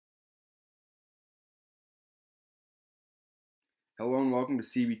Hello and welcome to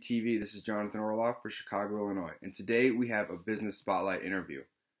CBTV. This is Jonathan Orloff for Chicago, Illinois, and today we have a business spotlight interview.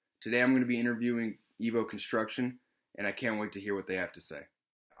 Today I'm going to be interviewing Evo Construction, and I can't wait to hear what they have to say.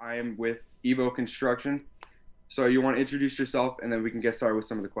 I am with Evo Construction, so you want to introduce yourself, and then we can get started with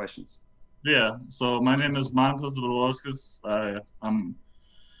some of the questions. Yeah, so my name is Mantas Dobrovolskis. I own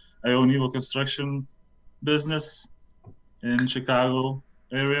Evo Construction business in Chicago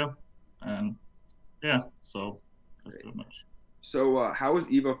area, and yeah, so that's pretty much. So how was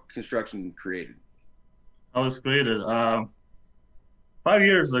Evo Construction created? I was created 5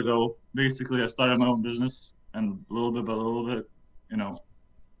 years ago. Basically, I started my own business, and little bit by little bit,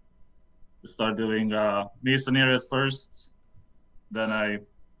 we started doing masonry at first. Then I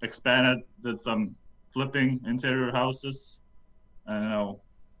expanded, did some flipping interior houses, and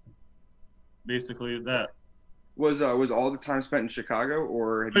basically that. Was all the time spent in Chicago,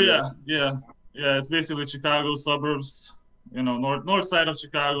 or have But you? yeah. It's basically Chicago suburbs. North side of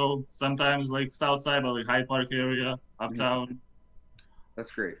Chicago. Sometimes like south side, but like Hyde Park area, uptown.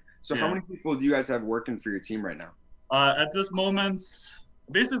 That's great. So Yeah. how many people do you guys have working for your team right now? At this moment,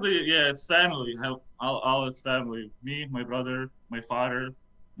 basically, yeah, it's family. All it's family. Me, my brother, my father,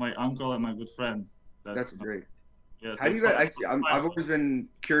 my uncle, and my good friend. That's great. Yeah. How do you guys? I've always been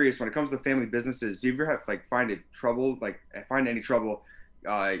curious when it comes to family businesses. Do you ever have find any trouble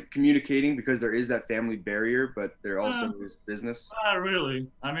communicating because there is that family barrier, but there also is business? Not really.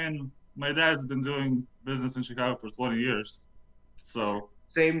 I mean, my dad's been doing business in Chicago for 20 years, so.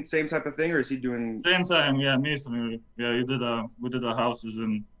 Same type of thing, or is he doing? Same time, yeah, masonry. Yeah, we did the houses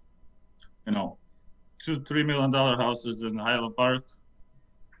in, $2-3 million houses in Highland Park,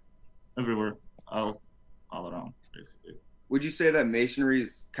 everywhere, all around, basically. Would you say that masonry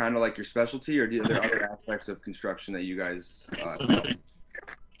is kind of like your specialty, or are there other aspects of construction that you guys?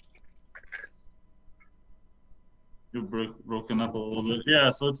 You're broken up a little bit. Yeah,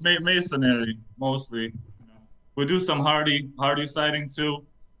 so it's masonry mostly. We do some hardy siding too.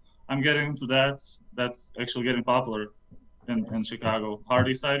 I'm getting into that. That's actually getting popular in Chicago.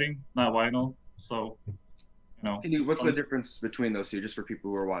 Hardy siding, not vinyl. So, What's the difference between those two, just for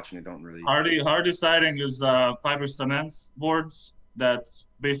people who are watching and don't really? Hardy siding is fiber cement boards that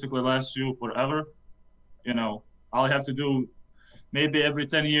basically last you forever. All you have to do, maybe every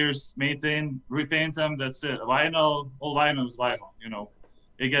 10 years, repaint them. That's it. Vinyl, all vinyl is vinyl.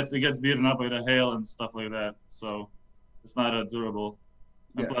 It gets beaten up by the hail and stuff like that. So it's not durable.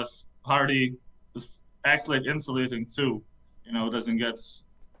 And plus, hardy acts like insulating too. It doesn't get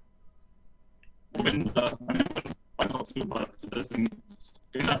wind. Vinyl too, but it doesn't.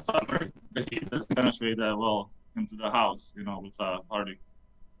 In the summer, the heat doesn't penetrate that well into the house. With hardy.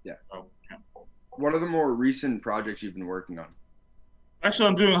 Yeah. So, yeah. What are the more recent projects you've been working on? Actually,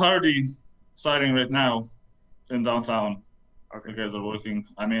 I'm doing hardy siding right now in downtown. Okay. You guys are working.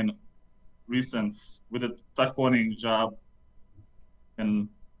 I mean, recent with a tuck pointing job. And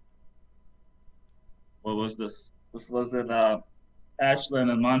what was this? This was in Ashland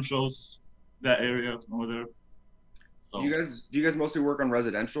and Montrose, that area over there. So, do you guys mostly work on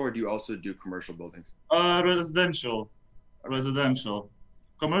residential, or do you also do commercial buildings? Residential.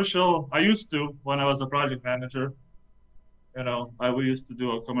 Commercial, I used to when I was a project manager. We used to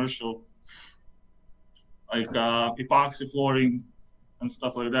do a commercial, like epoxy flooring and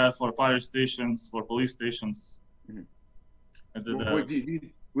stuff like that for fire stations, for police stations. Mm-hmm. I did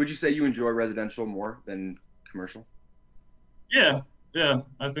that. Would you say you enjoy residential more than commercial? Yeah,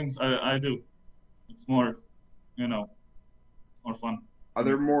 I think I do. It's more, it's more fun. Are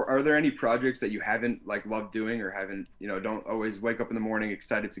there any projects that you haven't loved doing, or haven't don't always wake up in the morning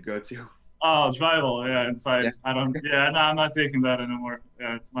excited to go to? Oh, drywall, yeah, inside. Yeah. No, I'm not taking that anymore.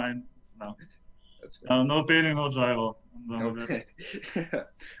 Yeah, it's mine. No. That's good. No painting, no drywall. Okay.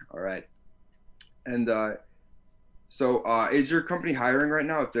 All right. And so is your company hiring right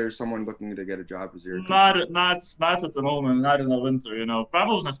now? If there's someone looking to get a job, is your not at the moment, not in the winter,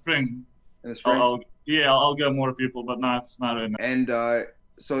 probably in the spring. In the spring? I'll get more people, but not right now. And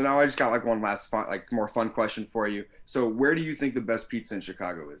so now I just got one last more fun question for you. So where do you think the best pizza in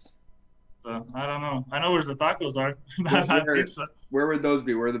Chicago is? So, I don't know. I know where the tacos are. Not pizza. Where would those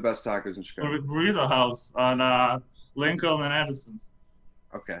be? Where are the best tacos in Chicago? Burrito House on Lincoln and Addison.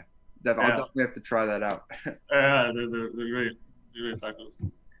 Okay. I'll definitely have to try that out. Yeah, they're great. They're great tacos.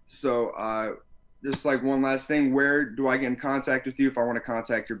 So just one last thing, where do I get in contact with you if I want to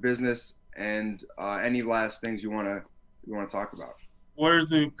contact your business, and any last things you want to talk about? Where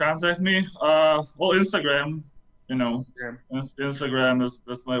to contact me? Well, Instagram. Instagram is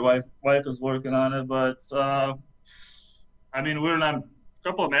my wife is working on it, but I mean, we're in a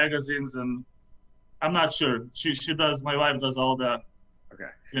couple of magazines in I'm not sure. She does. My wife does all the, Okay.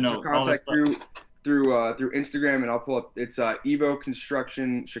 So all that contact stuff. through Instagram, and I'll pull up. It's Evo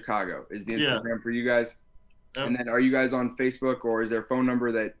Construction Chicago is the Yeah. Instagram for you guys. Yep. And then, are you guys on Facebook, or is there a phone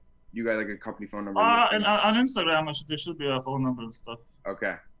number that you guys, like a company phone number? And on Instagram, there should be a phone number and stuff.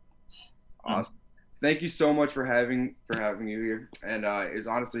 Okay. Yeah. Awesome. Thank you so much for having you here. And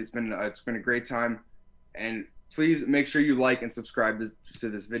it's been a great time. And please make sure you like and subscribe to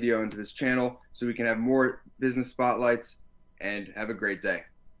this video and to this channel so we can have more business spotlights. And have a great day.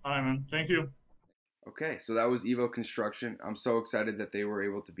 All right, man. Thank you. Okay, so that was Evo Construction. I'm so excited that they were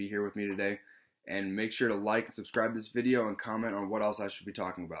able to be here with me today. And make sure to like and subscribe this video and comment on what else I should be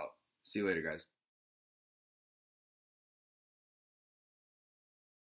talking about. See you later, guys.